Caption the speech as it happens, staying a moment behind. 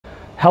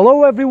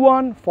Hello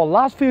everyone, for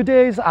last few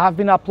days I have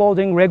been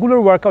uploading regular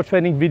workout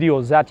training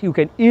videos that you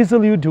can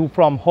easily do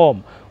from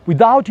home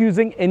without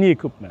using any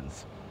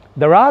equipments.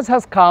 The Raz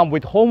has come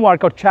with home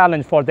workout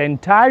challenge for the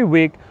entire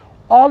week.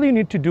 All you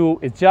need to do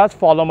is just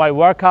follow my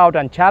workout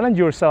and challenge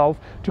yourself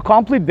to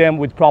complete them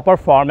with proper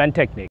form and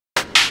technique.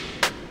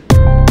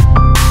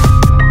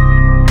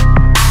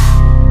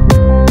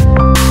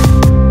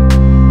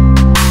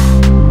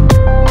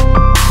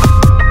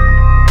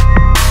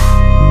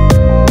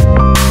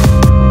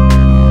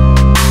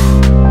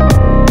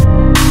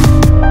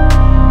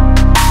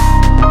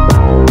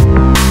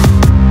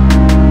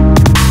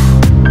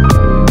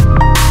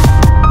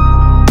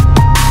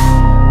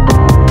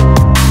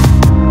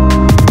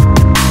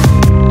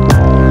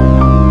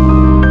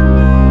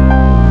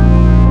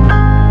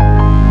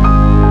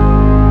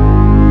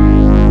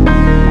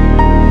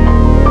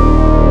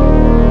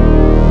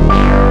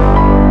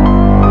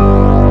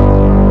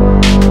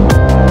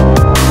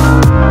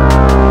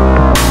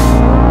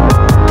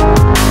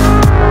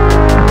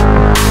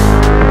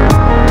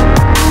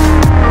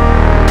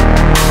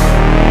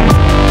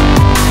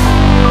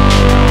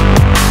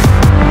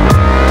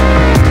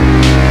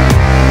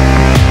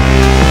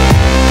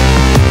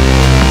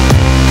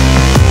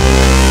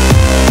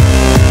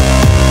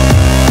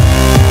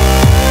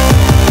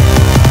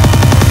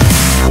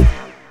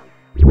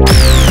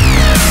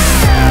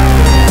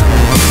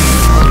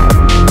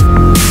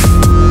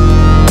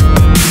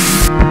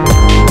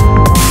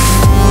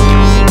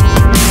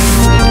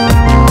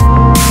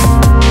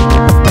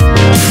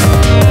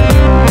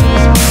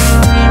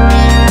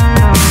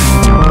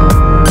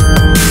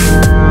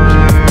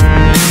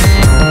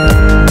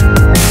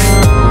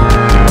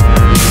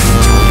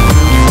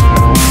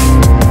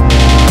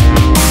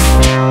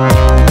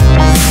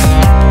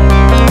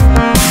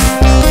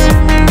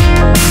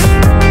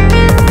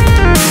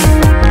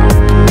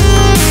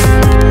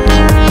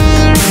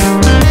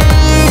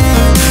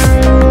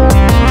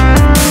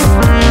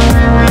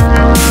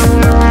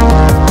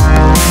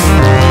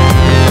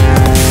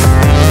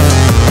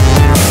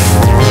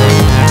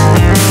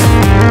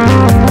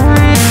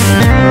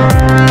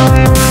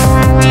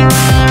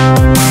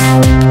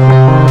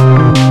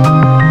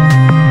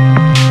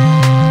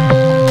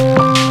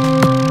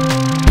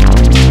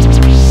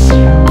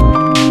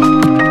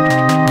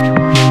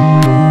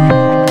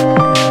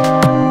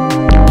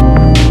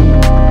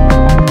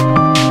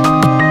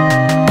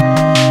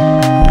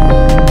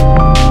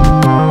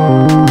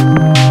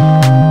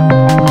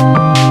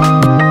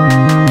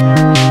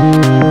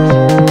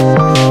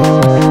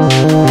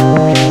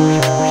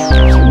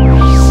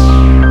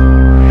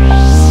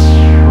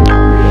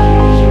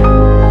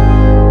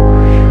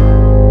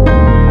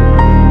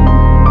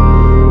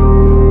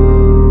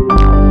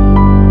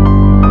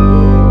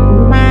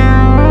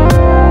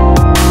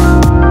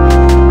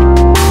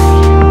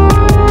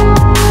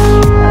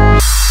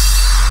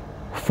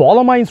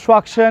 Follow my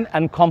instruction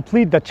and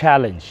complete the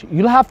challenge.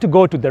 You'll have to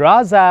go to the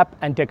Raz app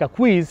and take a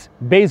quiz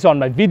based on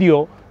my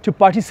video to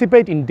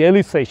participate in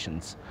daily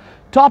sessions.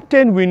 Top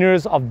 10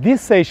 winners of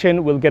this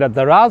session will get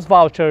the Raz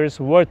vouchers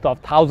worth of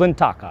 1,000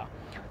 taka.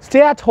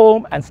 Stay at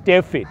home and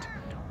stay fit.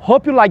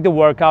 Hope you like the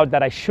workout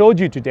that I showed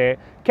you today.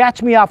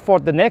 Catch me up for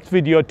the next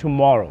video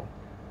tomorrow.